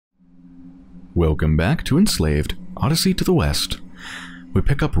Welcome back to Enslaved, Odyssey to the West. We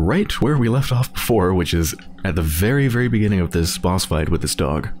pick up right where we left off before, which is at the very, very beginning of this boss fight with this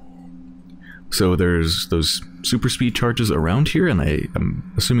dog. So there's those super speed charges around here, and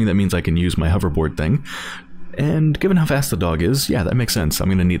I'm assuming that means I can use my hoverboard thing. And given how fast the dog is, yeah, that makes sense. I'm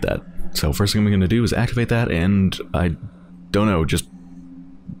gonna need that. So first thing I'm gonna do is activate that, and I don't know, just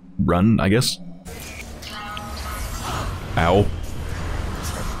run, I guess? Ow.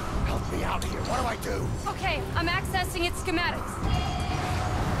 Help me out of here. What do I do? Okay, I'm accessing its schematics.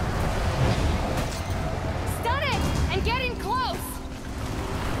 Stun it and get in close.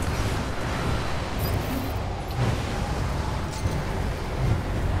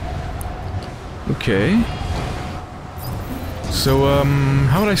 Okay. So,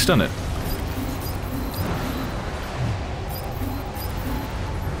 how would I stun it?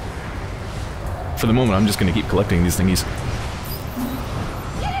 For the moment, I'm just gonna keep collecting these thingies.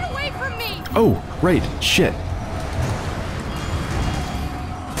 Get it away from me! Oh, right, shit.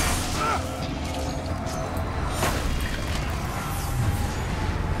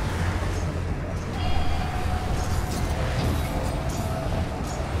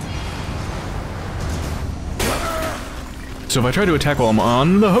 So if I try to attack while I'm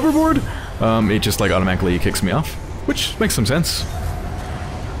on the hoverboard, it just like automatically kicks me off, which makes some sense.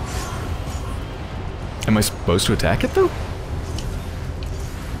 Am I supposed to attack it though?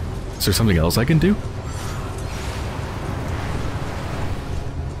 Is there something else I can do?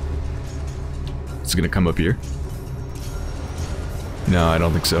 Is it gonna come up here? No, I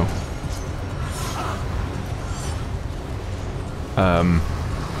don't think so.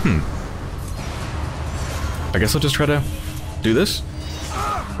 I guess I'll just try to do this.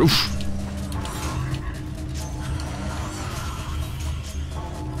 Oof.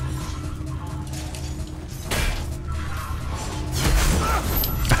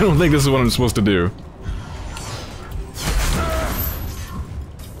 I don't think this is what I'm supposed to do.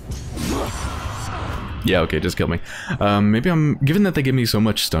 Yeah, okay, just kill me. Maybe I'm... Given that they give me so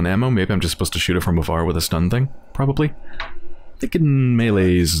much stun ammo, maybe I'm just supposed to shoot it from afar with a stun thing? Probably. Thinking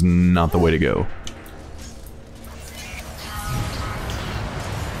melee is not the way to go.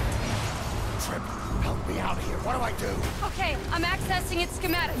 Help me out of here. What do I do? Okay, I'm accessing its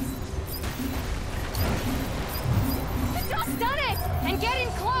schematics. Just stun it and get in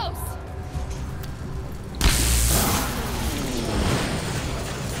close.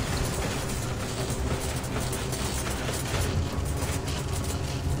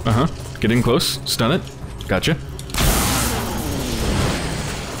 Uh-huh. Get in close. Stun it. Gotcha.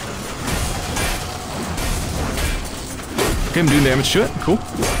 Okay, I'm doing damage to it. Cool.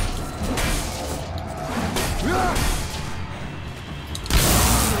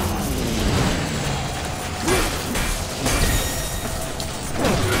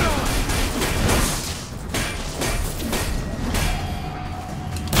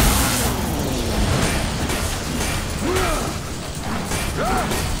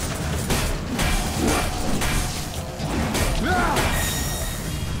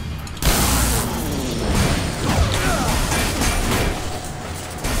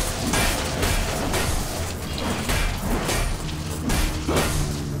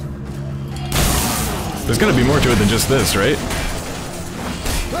 There's gotta be more to it than just this, right?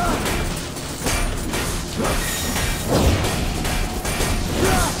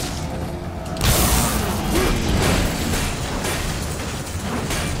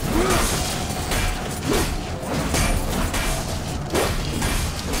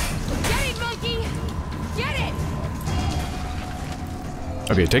 Get it, monkey! Get it!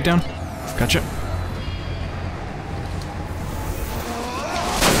 Okay, takedown. Gotcha.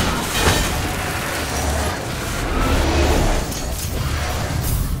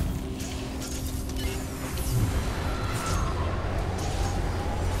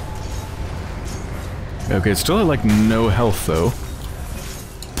 Okay, it's still at like no health though.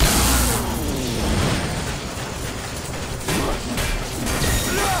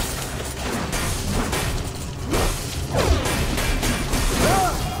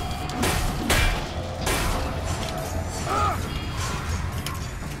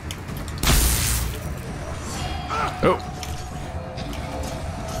 Oh.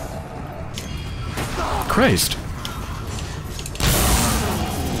 Christ.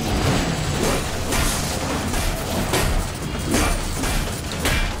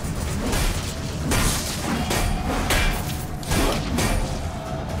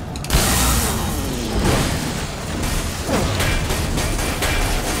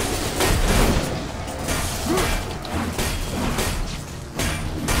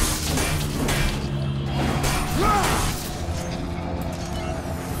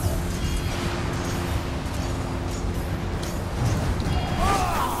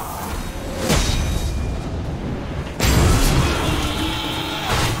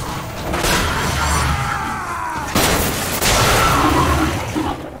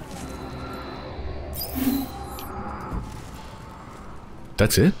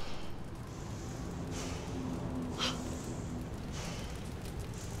 That's it?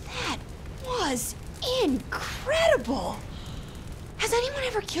 That was incredible! Has anyone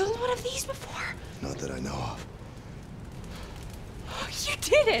ever killed one of these before? Not that I know of. Oh, you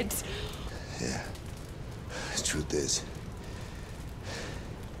did it! Yeah. The truth is,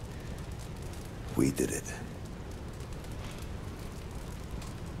 we did it.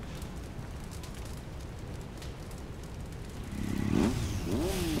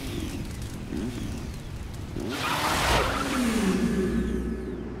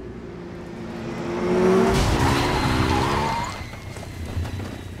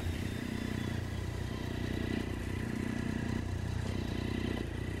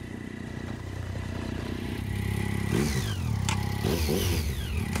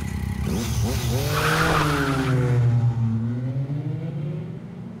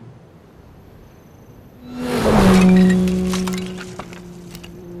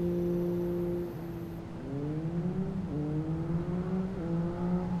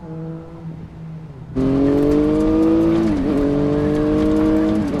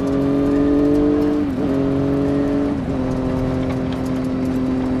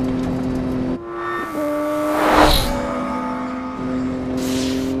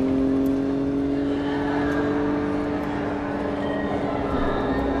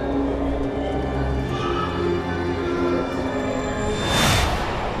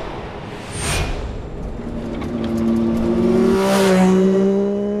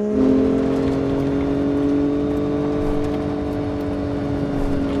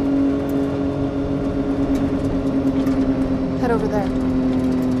 Head over there.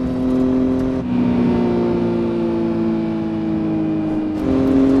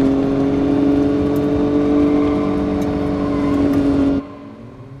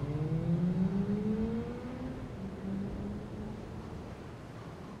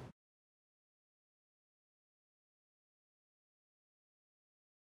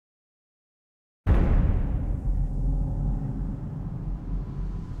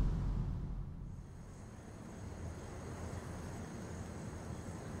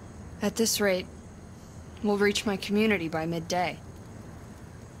 At this rate, we'll reach my community by midday.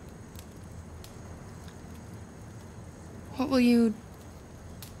 What will you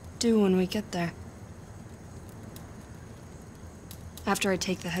do when we get there? After I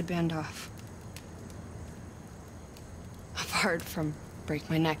take the headband off. Apart from break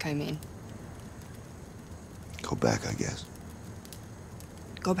my neck, I mean. Go back, I guess.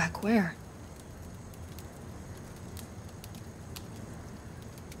 Go back where?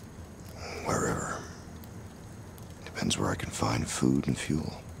 Wherever. Depends where I can find food and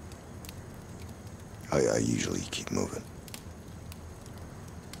fuel. I usually keep moving.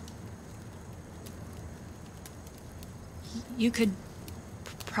 You could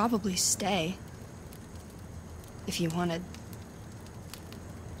probably stay. If you wanted.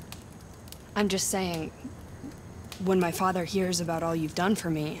 I'm just saying, when my father hears about all you've done for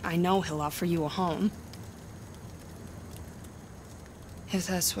me, I know he'll offer you a home. If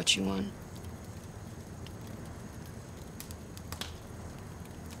that's what you want.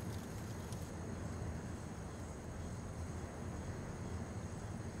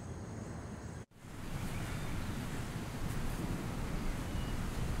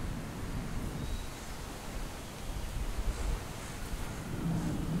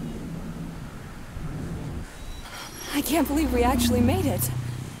 I can't believe we actually made it.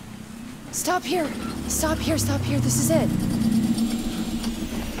 Stop here! Stop here, stop here, this is it!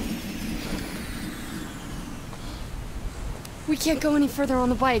 We can't go any further on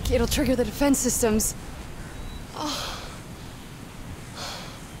the bike. It'll trigger the defense systems. Oh.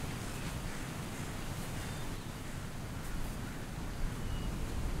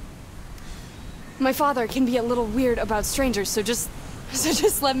 My father can be a little weird about strangers, so just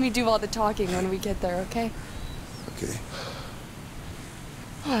let me do all the talking when we get there, okay? Okay.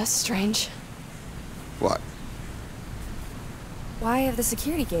 Oh, that's strange. What? Why have the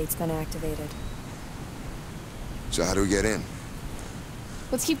security gates been activated? So how do we get in?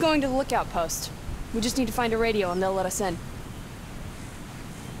 Let's keep going to the lookout post. We just need to find a radio and they'll let us in.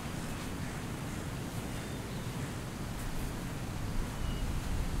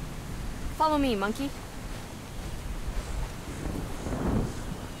 Follow me, monkey.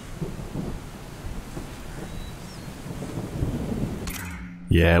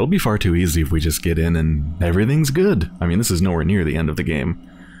 Yeah, it'll be far too easy if we just get in and everything's good. I mean, this is nowhere near the end of the game.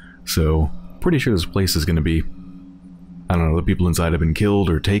 So, pretty sure this place is going to be... I don't know, the people inside have been killed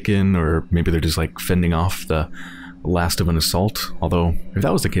or taken, or maybe they're just like fending off the last of an assault. Although, if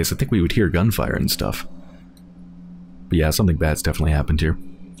that was the case, I think we would hear gunfire and stuff. But yeah, something bad's definitely happened here.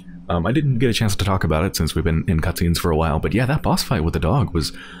 I didn't get a chance to talk about it since we've been in cutscenes for a while, but yeah, that boss fight with the dog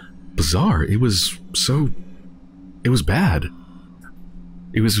was bizarre. It was bad.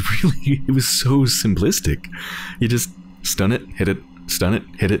 It was really, it was so simplistic. You just stun it, hit it, stun it,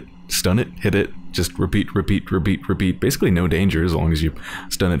 hit it, stun it, hit it, just repeat, repeat, repeat, repeat. Basically no danger as long as you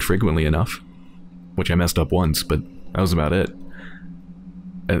stun it frequently enough. Which I messed up once, but that was about it.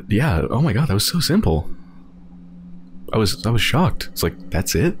 Yeah, oh my god, that was so simple. I was shocked. It's like,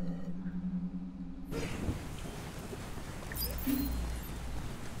 that's it?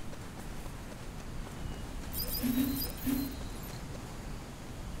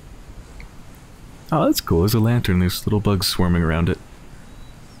 Oh, that's cool. There's a lantern. There's little bugs swarming around it.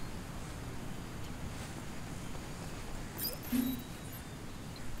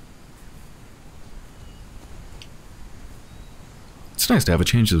 It's nice to have a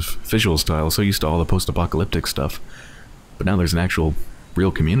change of visual style. So used to all the post-apocalyptic stuff. But now there's an actual,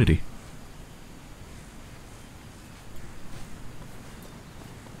 real community.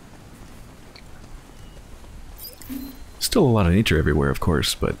 Still a lot of nature everywhere, of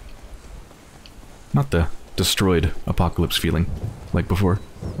course, but not the destroyed apocalypse feeling like before.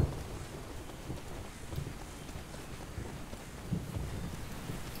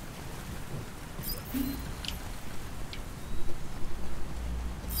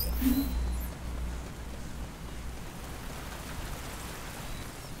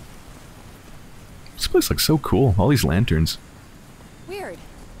 This place looks so cool. All these lanterns. Weird.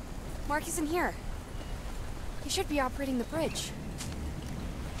 Mark isn't here. He should be operating the bridge.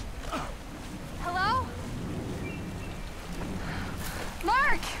 Hello?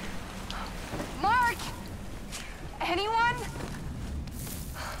 Mark! Mark! Anyone?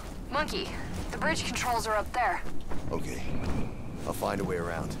 Monkey, the bridge controls are up there. Okay. I'll find a way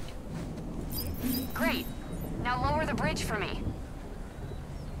around. Great. Now lower the bridge for me.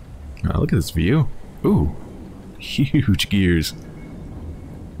 Oh, look at this view. Ooh. Huge gears.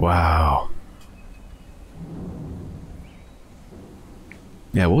 Wow.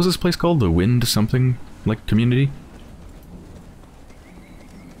 Yeah, what was this place called? The Wind something like community?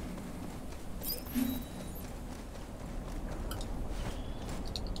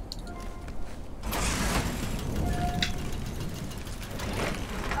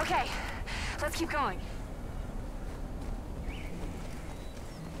 Okay, let's keep going.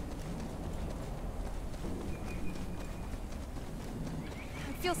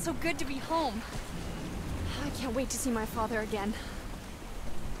 It feels so good to be home. I can't wait to see my father again.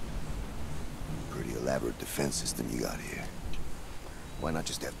 Pretty elaborate defense system you got here. Why not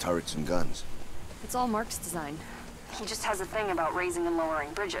just have turrets and guns? It's all Mark's design. He just has a thing about raising and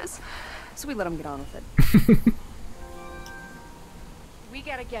lowering bridges, so we let him get on with it. We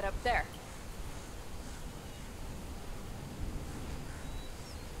gotta get up there.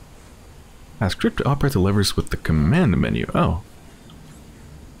 Ask Grip to operate the levers with the command menu. Oh.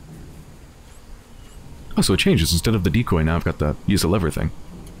 Oh, so it changes. Instead of the decoy, now I've got the use the lever thing.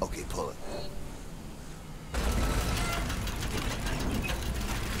 Okay, pull it.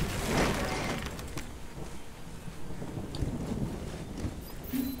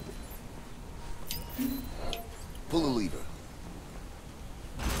 Pull the lever.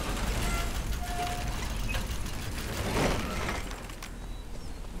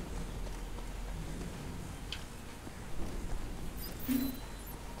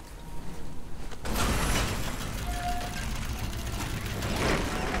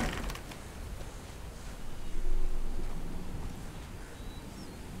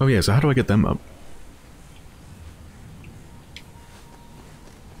 Oh yeah, so how do I get them up?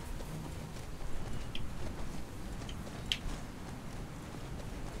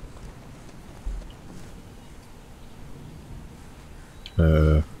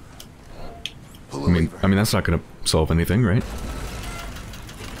 I mean that's not gonna solve anything, right?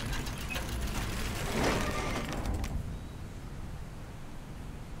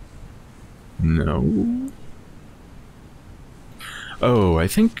 No. Oh, I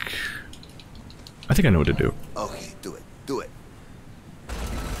think I know what to do. Okay, do it. Do it.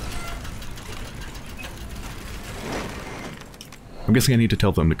 I'm guessing I need to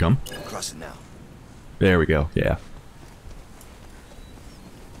tell them to come. Cross it now. There we go, yeah.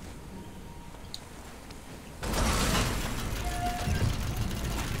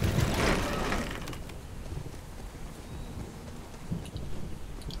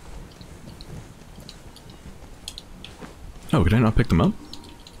 Oh, could I not pick them up?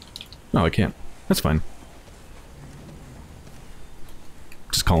 No, I can't. That's fine.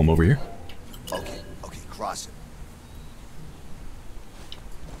 Just call them over here. Okay, cross it.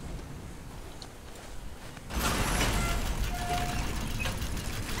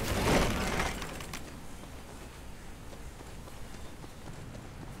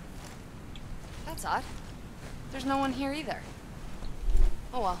 That's odd. There's no one here either.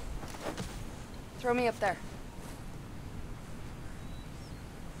 Oh well. Throw me up there.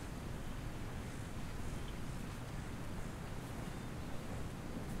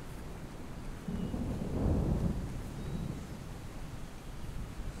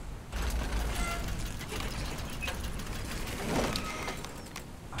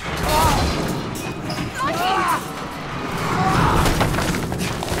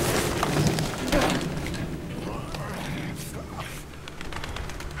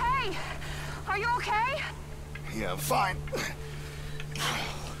 Yeah, I'm fine. What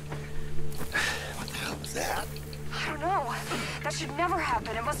the hell was that? I don't know. That should never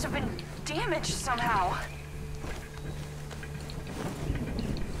happen. It must have been damaged somehow.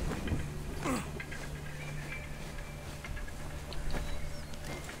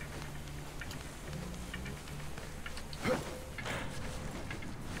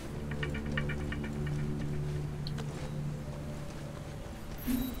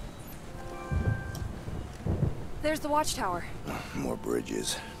 There's the watchtower. More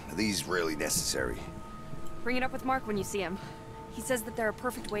bridges. Are these really necessary? Bring it up with Mark when you see him. He says that they're a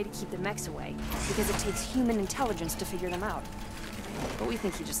perfect way to keep the mechs away, because it takes human intelligence to figure them out. But we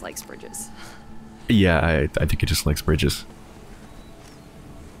think he just likes bridges. Yeah, I think he just likes bridges.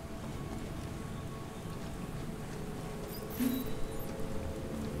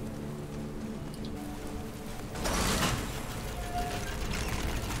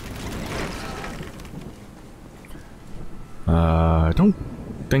 I don't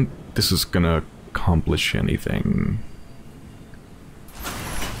think this is gonna accomplish anything.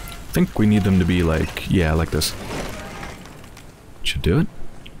 I think we need them to be like, yeah, like this. Should do it.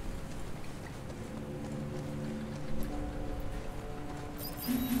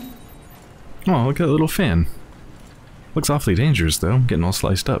 Oh, look at that little fan. Looks awfully dangerous though, getting all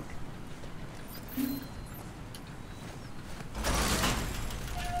sliced up.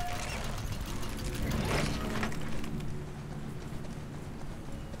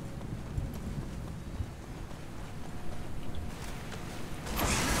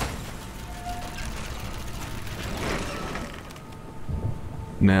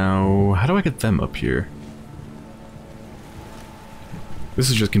 Now, how do I get them up here? This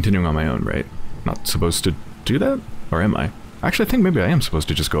is just continuing on my own, right? Not supposed to do that? Or am I? Actually, I think maybe I am supposed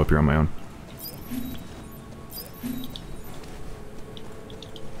to just go up here on my own.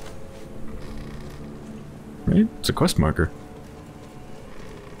 Right? It's a quest marker.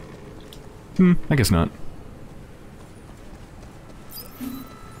 I guess not.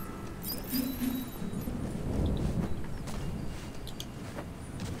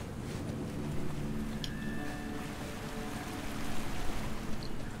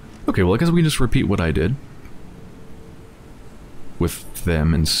 Okay, well I guess we can just repeat what I did with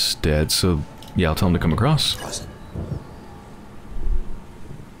them instead, so yeah, I'll tell them to come across.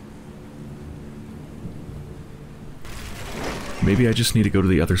 Maybe I just need to go to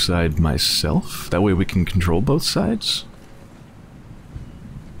the other side myself? That way we can control both sides?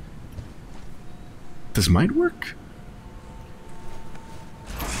 This might work?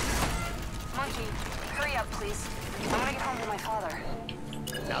 Monkey, hurry up, please. I want to get home to my father.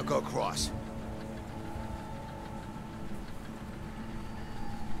 Now go across.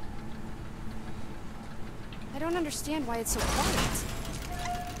 I don't understand why it's so quiet.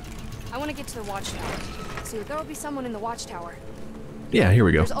 I want to get to the watchtower. So there will be someone in the watchtower. Yeah, here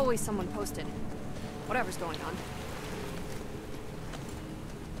we go. There's always someone posted. Whatever's going on.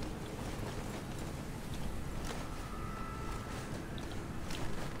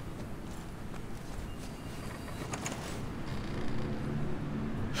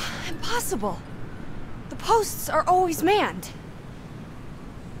 Impossible! The posts are always manned.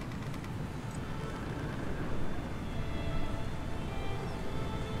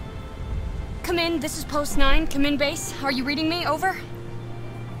 Come in, this is post 9. Come in, base. Are you reading me? Over?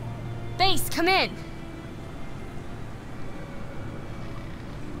 Base, come in!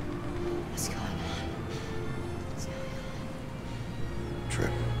 What's going on? What's going on?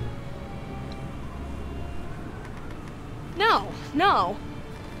 Trip. No, no.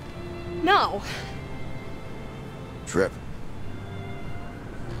 No. Trip.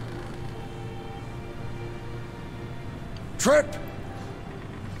 Trip!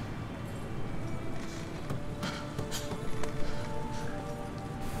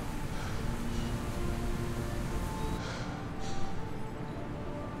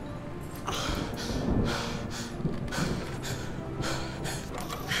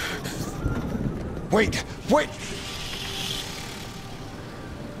 Wait! Wait!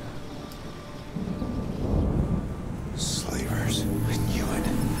 Slavers. I knew it.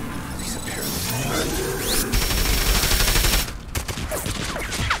 These appear the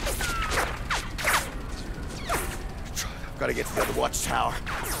Gotta get to the other watchtower. I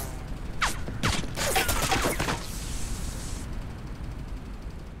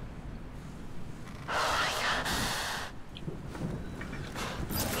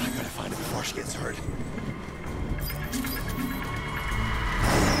gotta find her before she gets hurt.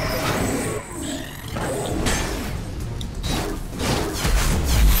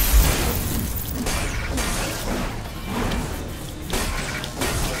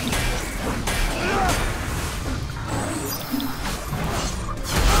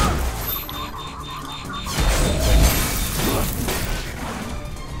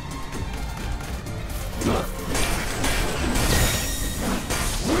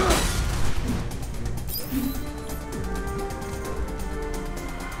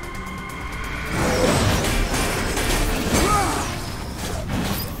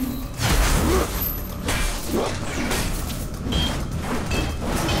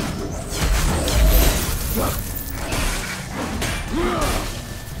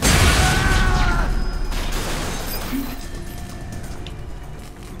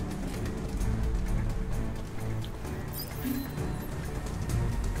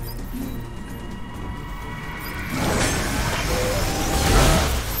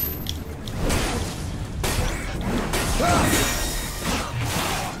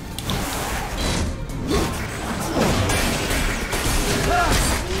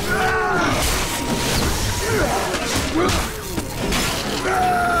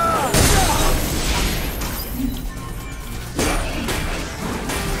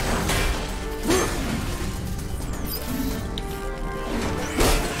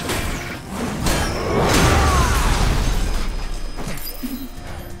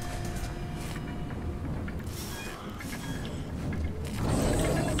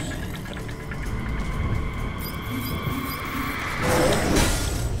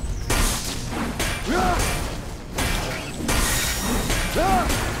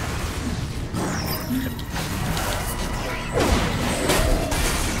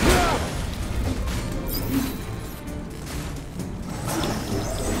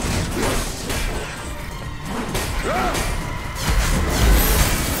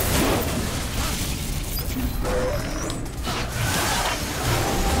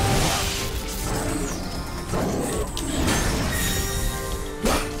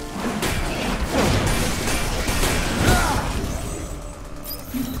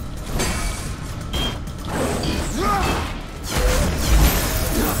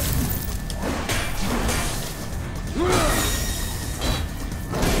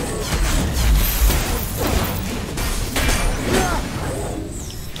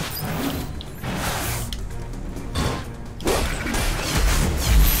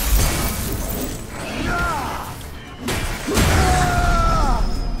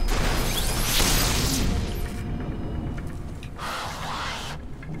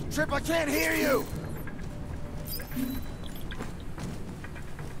 Trip, I can't hear you!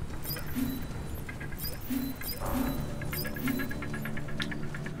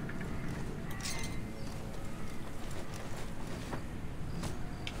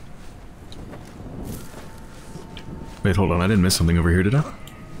 Wait, hold on, I didn't miss something over here, did I?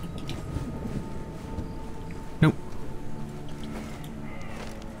 Nope.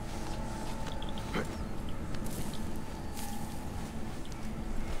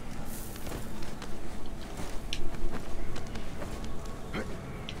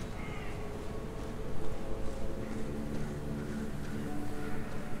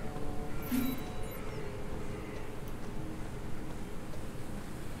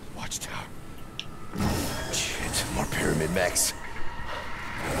 Watchtower. Shit, more pyramid mechs.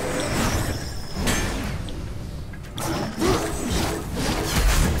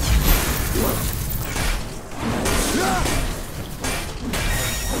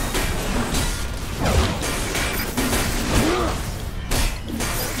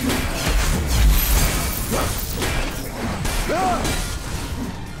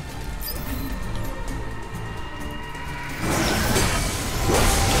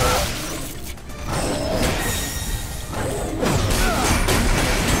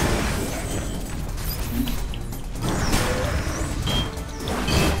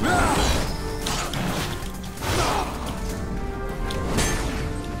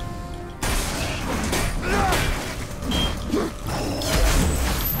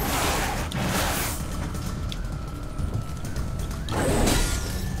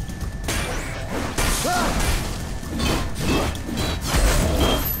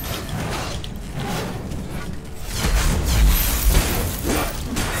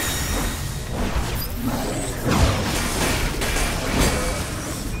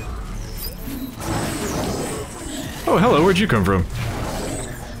 Oh, hello, where'd you come from?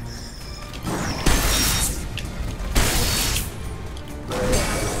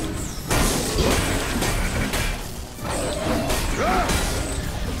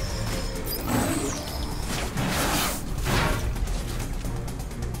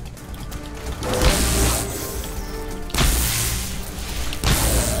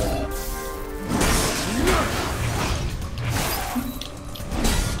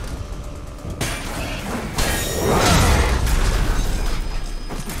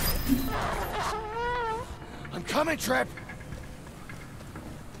 Coming, Trip!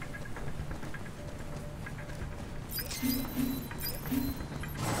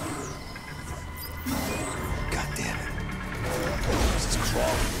 God damn it. This is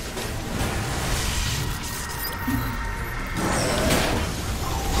crawling.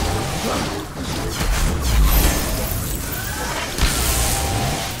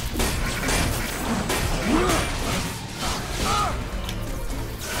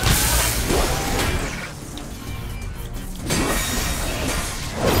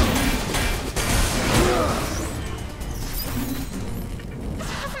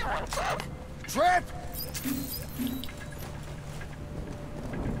 Trip!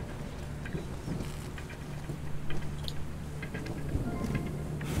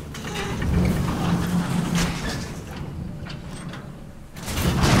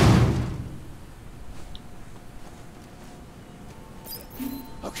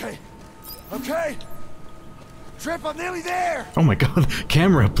 Okay. Okay! Trip, I'm nearly there! Oh my god,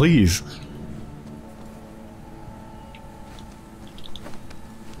 camera, please!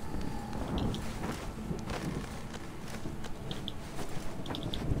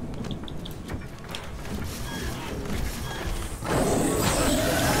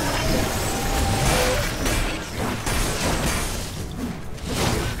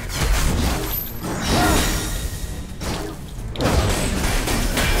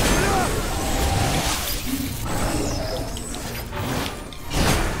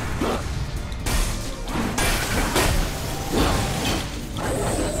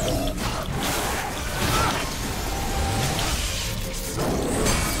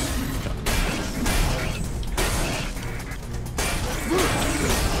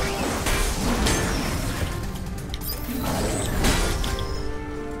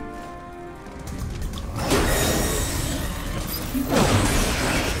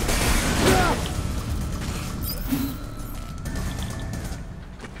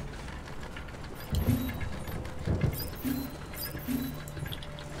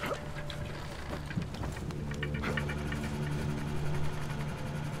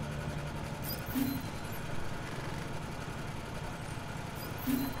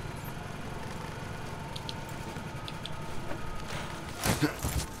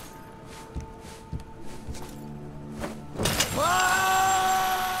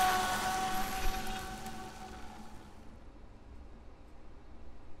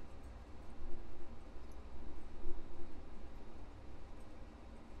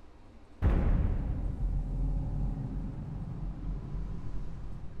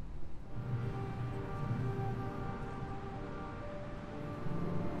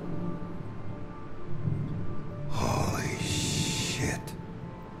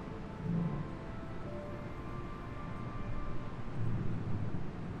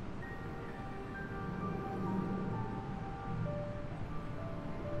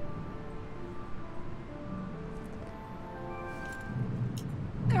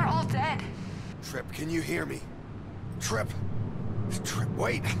 They're all dead. Trip, can you hear me? Trip. Trip,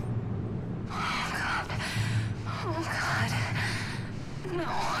 wait. Oh, God. Oh, God. No.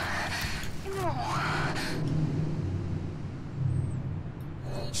 No.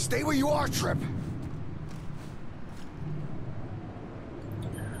 Stay where you are, Trip.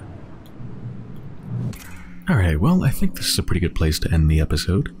 Alright, well, I think this is a pretty good place to end the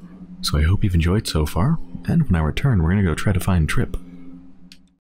episode. So I hope you've enjoyed so far, and when I return, we're gonna go try to find Trip.